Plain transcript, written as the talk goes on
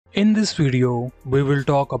In this video, we will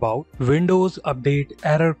talk about Windows Update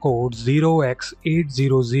Error Code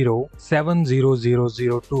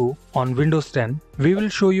 0x80070002 on Windows 10. We will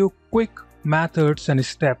show you quick methods and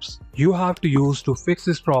steps you have to use to fix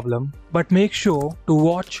this problem, but make sure to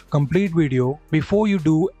watch complete video before you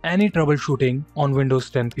do any troubleshooting on Windows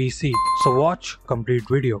 10 PC. So watch complete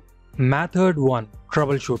video. Method 1.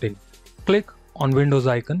 Troubleshooting. Click on Windows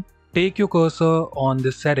icon, take your cursor on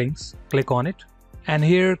the settings, click on it, and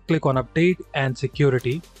here click on Update and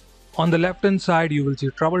Security. On the left hand side you will see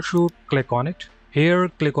Troubleshoot, click on it. Here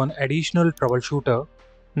click on Additional Troubleshooter.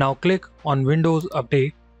 Now click on Windows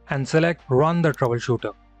Update and select Run the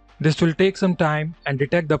Troubleshooter. This will take some time and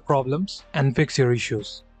detect the problems and fix your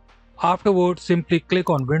issues. Afterwards, simply click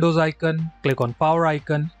on Windows icon, click on Power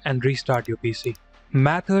icon and restart your PC.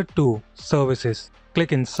 Method 2. Services.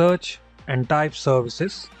 Click in Search and type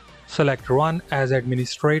Services. Select Run as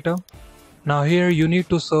Administrator. Now here you need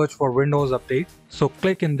to search for Windows Update, so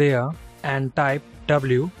click in there and type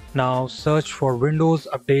W. Now search for Windows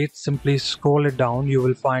Update, simply scroll it down, you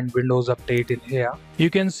will find Windows Update in here. You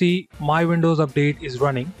can see my Windows Update is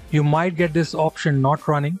running. You might get this option not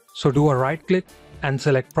running, so do a right click and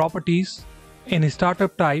select Properties. In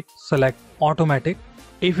Startup type, select Automatic.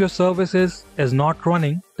 If your services is not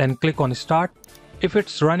running, then click on Start. If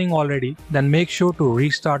it's running already, then make sure to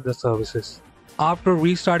restart the services. After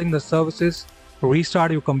restarting the services,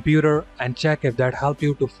 restart your computer and check if that helps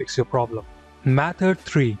you to fix your problem. Method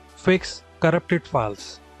 3. Fix corrupted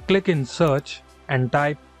files. Click in Search and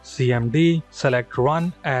type CMD, select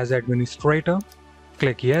Run as Administrator,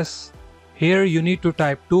 click Yes. Here you need to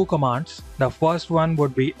type two commands. The first one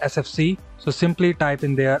would be SFC, so simply type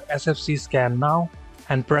in there SFC scan now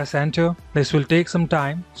and press enter. This will take some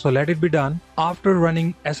time, so let it be done. After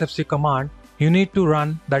running SFC command, you need to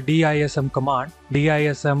run the DISM command,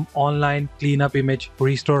 DISM online cleanup image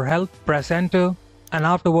restore health, press enter and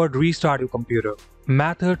afterward restart your computer.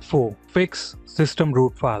 Method 4. Fix system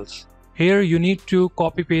root files. Here you need to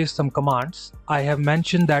copy paste some commands. I have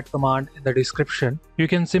mentioned that command in the description. You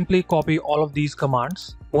can simply copy all of these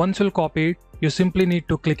commands. Once you copy it, you simply need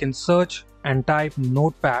to click in Search and type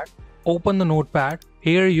Notepad. Open the Notepad.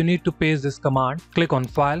 Here you need to paste this command. Click on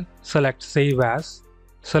File, select Save As.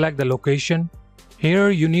 Select the location.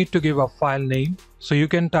 Here you need to give a file name, so you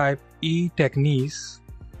can type Etechniz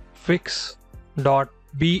fix.bat.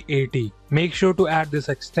 Make sure to add this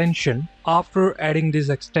extension. After adding this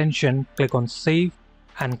extension, click on Save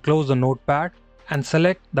and close the Notepad and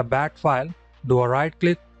select the bat file. Do a right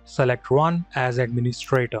click, select Run as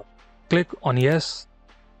Administrator. Click on Yes.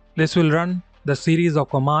 This will run the series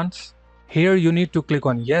of commands. Here you need to click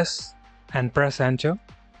on Yes and press enter.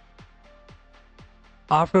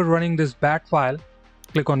 After running this bat file,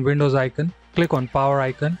 click on Windows icon, click on Power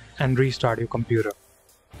icon and restart your computer.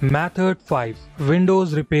 Method 5.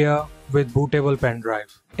 Windows Repair with Bootable Pen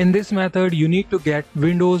Drive. In this method, you need to get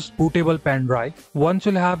Windows Bootable Pen Drive. Once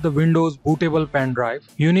you'll have the Windows Bootable Pen Drive,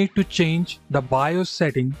 you need to change the BIOS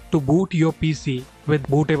setting to boot your PC with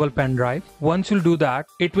Bootable Pen Drive. Once you'll do that,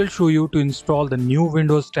 it will show you to install the new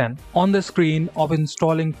Windows 10. On the screen of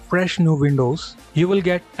installing fresh new Windows, you will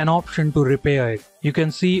get an option to repair it. You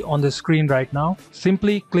can see on the screen right now.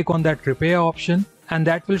 Simply click on that repair option and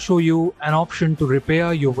that will show you an option to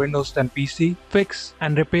repair your Windows 10 PC, fix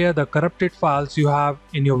and repair the corrupted files you have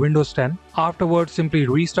in your Windows 10. Afterwards, simply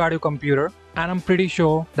restart your computer and I'm pretty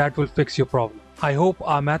sure that will fix your problem. I hope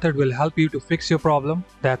our method will help you to fix your problem.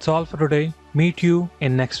 That's all for today. Meet you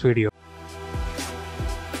in next video.